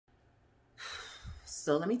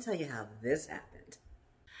So let me tell you how this happened.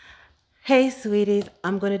 Hey sweeties,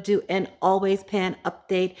 I'm going to do an always pan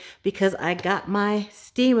update because I got my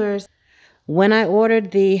steamers. When I ordered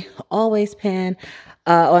the always pan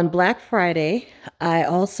on Black Friday, I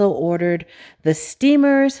also ordered the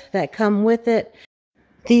steamers that come with it.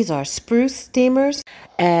 These are spruce steamers,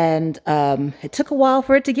 and it took a while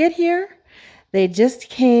for it to get here. They just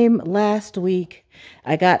came last week.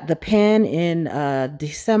 I got the pan in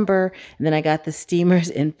December, and then I got the steamers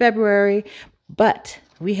in February. But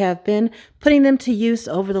we have been putting them to use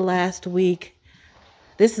over the last week.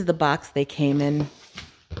 This is the box they came in.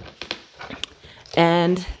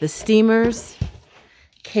 And the steamers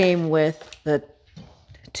came with the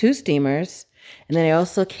two steamers. And then they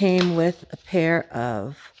also came with a pair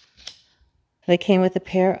of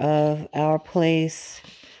Our Place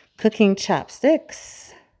cooking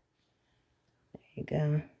chopsticks. There you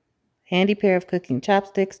go. Handy pair of cooking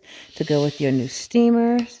chopsticks to go with your new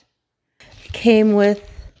steamers. It came with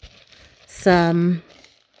some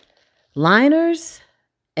liners,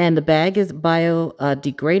 and the bag is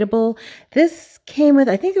biodegradable. This came with,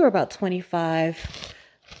 I think there were about 25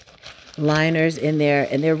 liners in there,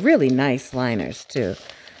 and they're really nice liners too.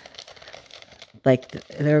 Like,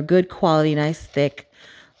 they're a good quality, nice thick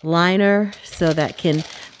liner, so that can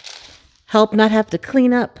help not have to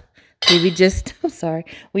clean up. See, we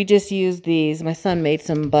just used these. My son made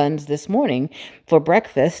some buns this morning for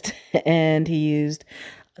breakfast, and he used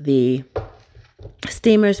the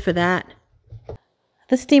steamers for that.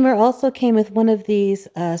 The steamer also came with one of these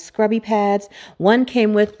scrubby pads. One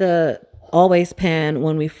came with the always pan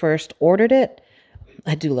when we first ordered it.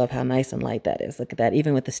 I do love how nice and light that is. Look at that,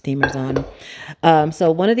 even with the steamers on.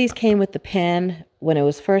 So one of these came with the pan when it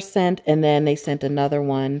was first sent, and then they sent another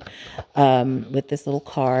one with this little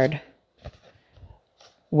card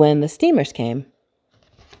when the steamers came.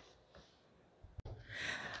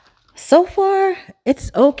 So far, it's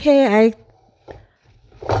okay.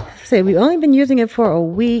 We've only been using it for a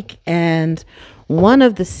week, and one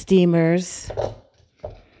of the steamers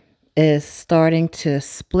is starting to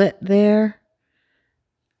split there.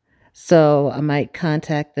 So I might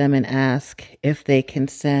contact them and ask if they can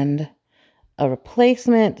send a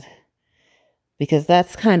replacement, because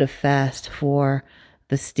that's kind of fast for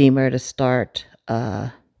the steamer to start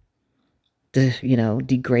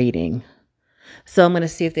degrading. So I'm going to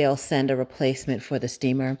see if they'll send a replacement for the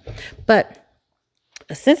steamer. But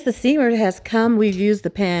since the steamer has come, we've used the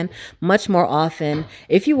pan much more often.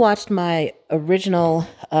 If you watched my original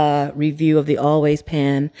review of the Always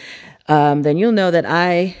pan, then you'll know that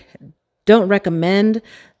I don't recommend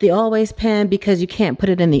the Always pan because you can't put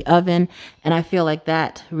it in the oven, and I feel like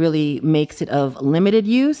that really makes it of limited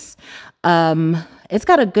use. It's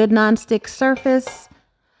got a good nonstick surface,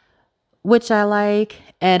 which I like,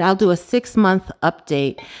 and I'll do a 6-month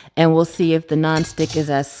update, and we'll see if the nonstick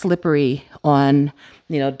is as slippery on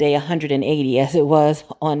day 180 as it was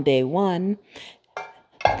on day 1.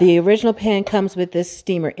 The original pan comes with this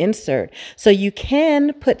steamer insert, so you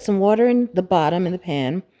can put some water in the bottom in the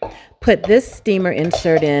pan, put this steamer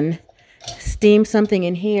insert in, steam something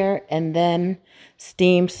in here, and then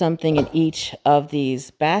steam something in each of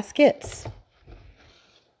these baskets.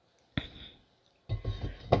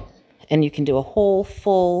 And you can do a whole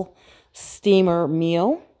full steamer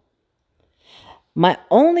meal. My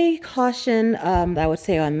only caution I would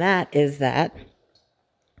say on that is that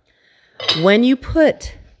when you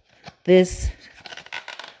put this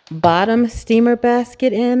bottom steamer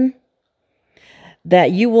basket in,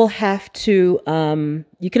 that you will have to,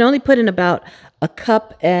 you can only put in about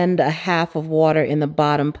 1.5 cups of water in the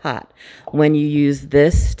bottom pot when you use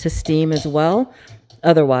this to steam as well.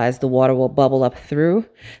 Otherwise, the water will bubble up through.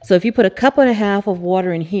 So if you put 1.5 cups of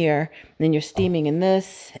water in here, then you're steaming in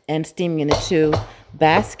this and steaming in the 2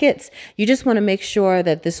 baskets. You just want to make sure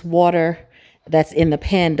that this water that's in the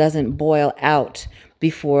pan doesn't boil out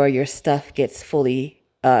before your stuff gets fully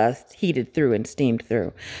heated through and steamed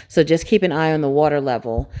through. So just keep an eye on the water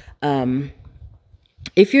level.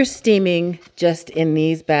 If you're steaming just in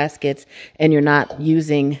these baskets and you're not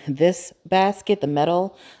using this basket, the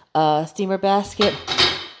metal steamer basket,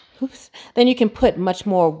 then you can put much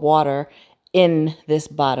more water in this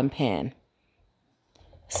bottom pan.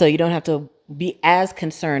 So you don't have to be as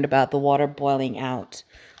concerned about the water boiling out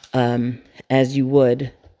as you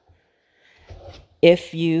would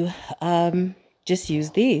if you just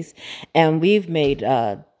use these. And we've made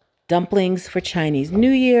dumplings for Chinese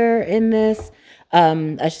New Year in this.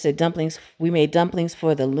 I should say dumplings. We made dumplings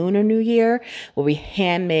for the Lunar New Year, where we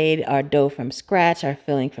handmade our dough from scratch, our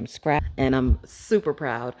filling from scratch. And I'm super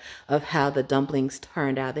proud of how the dumplings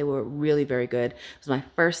turned out. They were really very good. It was my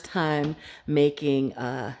first time making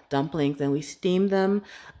dumplings, and we steamed them.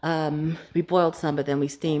 We boiled some, but then we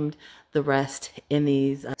steamed the rest in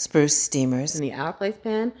these spruce steamers in the Our Place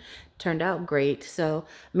pan. Turned out great. So,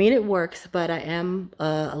 I mean, it works, but I am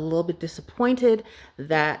a little bit disappointed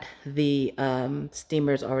that the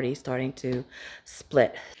steamer is already starting to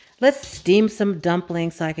split. Let's steam some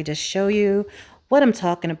dumplings so I can just show you what I'm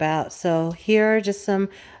talking about. So here are just some,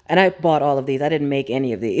 and I bought all of these. I didn't make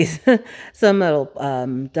any of these. Some little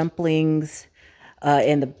dumplings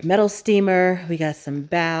in the metal steamer. We got some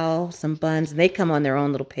bao, some buns. They come on their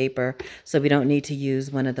own little paper, so we don't need to use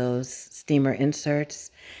one of those steamer inserts.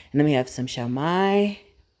 And then we have some shao mai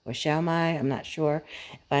or shao mai. I'm not sure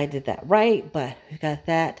if I did that right, but we got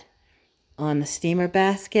that on the steamer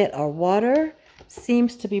basket. Our water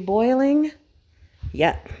seems to be boiling.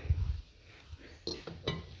 Yep.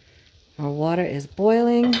 Our water is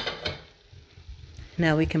boiling.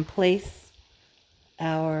 Now we can place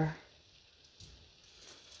our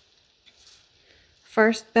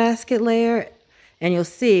first basket layer, and you'll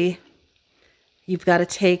see you've got to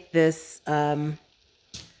take this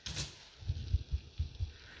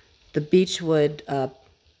the beechwood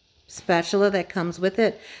spatula that comes with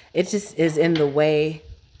it. It just is in the way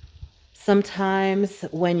sometimes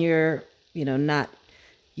when you're not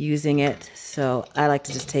using it, so I like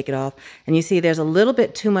to just take it off. And you see there's a little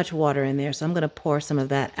bit too much water in there, so I'm going to pour some of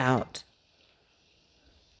that out.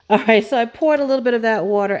 All right, so I poured a little bit of that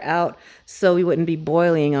water out so we wouldn't be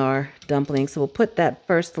boiling our dumplings. So we'll put that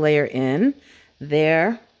first layer in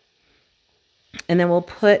there. And then we'll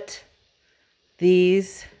put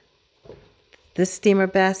this steamer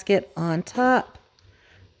basket on top,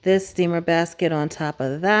 this steamer basket on top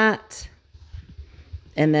of that,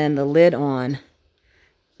 and then the lid on.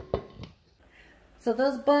 So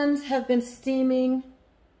those buns have been steaming,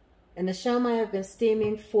 and the shao mai have been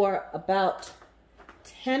steaming for about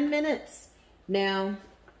 10 minutes. Now,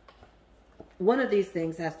 one of these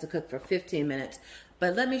things has to cook for 15 minutes,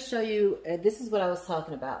 but let me show you, this is what I was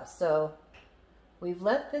talking about. So we've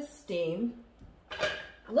let this steam.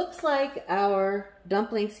 Looks like our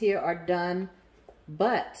dumplings here are done,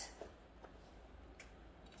 but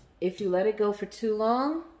if you let it go for too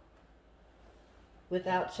long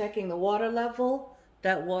without checking the water level,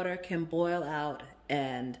 that water can boil out,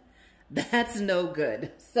 and that's no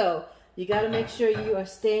good. So you got to make sure you are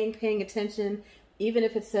paying attention, even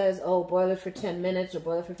if it says, oh, boil it for 10 minutes or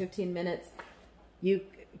boil it for 15 minutes. You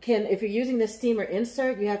can, if you're using the steamer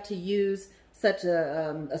insert, you have to use such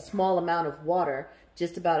a small amount of water,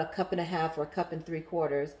 just about 1.5 cups or 1 3/4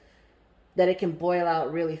 cups, that it can boil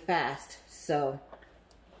out really fast. So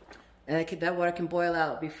that water can boil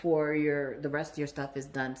out before the rest of your stuff is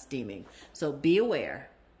done steaming. So be aware.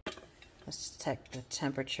 Let's check the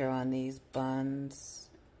temperature on these buns.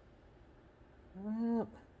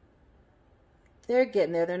 They're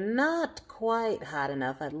getting there. They're not quite hot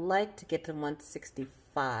enough. I'd like to get to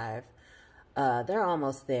 165. They're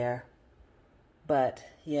almost there. But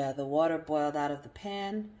yeah, the water boiled out of the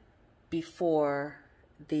pan before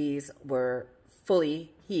these were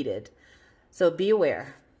fully heated. So be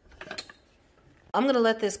aware. I'm going to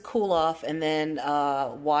let this cool off and then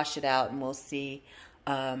wash it out, and we'll see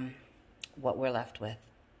what we're left with.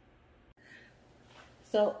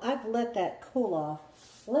 So I've let that cool off.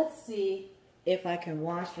 Let's see if I can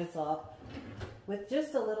wash this off with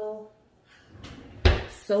just a little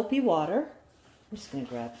soapy water. I'm just going to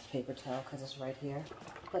grab this paper towel because it's right here.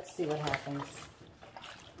 Let's see what happens.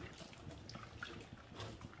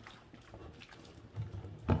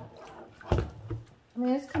 I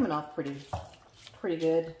mean, it's coming off pretty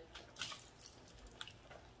good.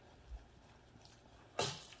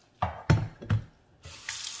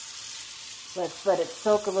 Let's let it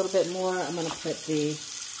soak a little bit more. I'm going to put the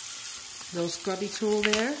little scrubby tool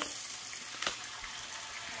there.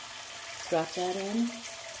 Drop that in.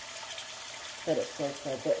 Let it soak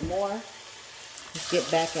for a bit more. Let's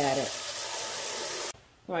get back at it.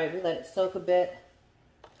 All right, we let it soak a bit.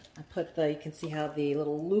 I put you can see how the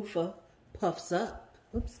little loofah puffs up.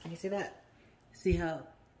 Oops, can you see that? See how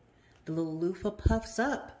the little loofah puffs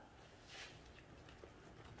up?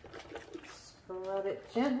 Scrub it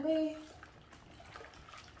gently.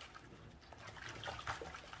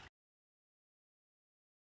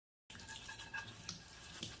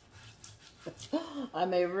 I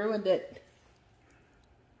may have ruined it.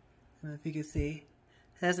 I don't know if you can see.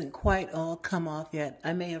 It hasn't quite all come off yet.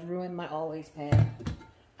 I may have ruined my always pan.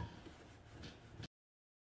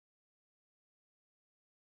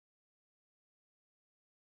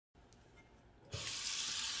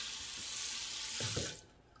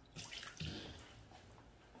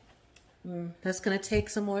 That's going to take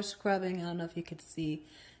some more scrubbing. I don't know if you could see.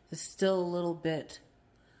 It's still a little bit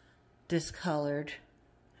discolored.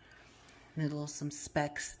 Some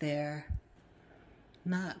specks there.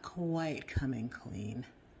 Not quite coming clean.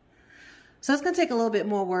 So it's going to take a little bit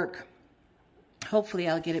more work. Hopefully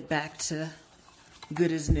I'll get it back to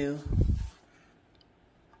good as new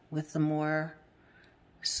with some more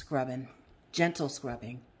scrubbing, gentle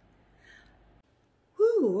scrubbing.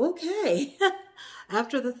 Whew, okay.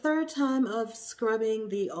 After the third time of scrubbing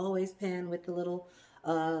the Always pan with the little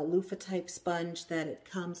loofah type sponge that it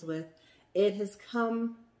comes with, it has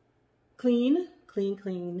come clean,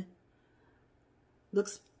 clean.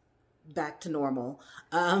 Looks back to normal.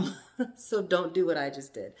 So don't do what I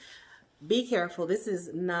just did. Be careful. This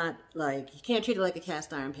is not like, you can't treat it like a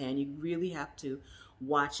cast iron pan. You really have to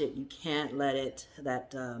watch it. You can't let it,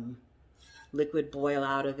 that liquid boil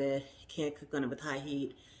out of it. You can't cook on it with high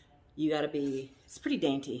heat. You gotta be, it's pretty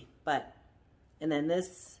dainty. But, and then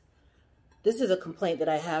this is a complaint that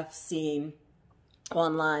I have seen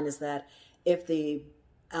online, is that if the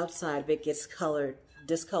outside of it gets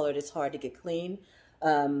discolored, it's hard to get clean.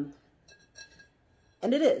 And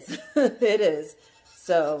it is. It is.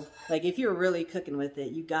 So, like, if you're really cooking with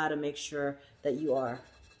it, you got to make sure that you are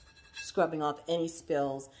scrubbing off any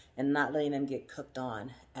spills and not letting them get cooked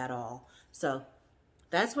on at all. So,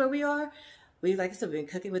 that's where we are. We, like I said, we've been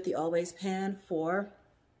cooking with the Always pan for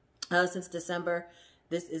since December.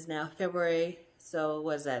 This is now February. So,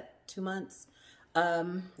 what is that, 2 months?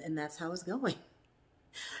 And that's how it's going.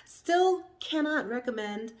 Still cannot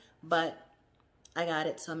recommend, but I got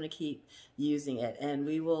it, so I'm going to keep using it. And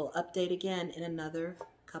we will update again in another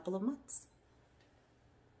couple of months.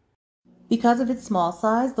 Because of its small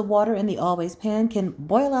size, the water in the Always pan can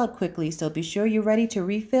boil out quickly, so be sure you're ready to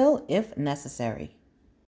refill if necessary.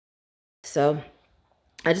 So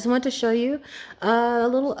I just want to show you a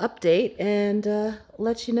little update and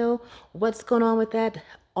let you know what's going on with that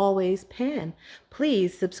Always pan.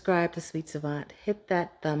 Please subscribe to Sweet Savant. Hit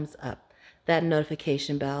that thumbs up, that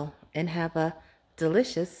notification bell, and have a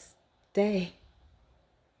delicious day.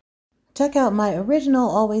 Check out my original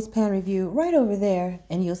Always pan review right over there,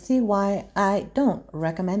 and you'll see why I don't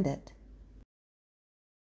recommend it.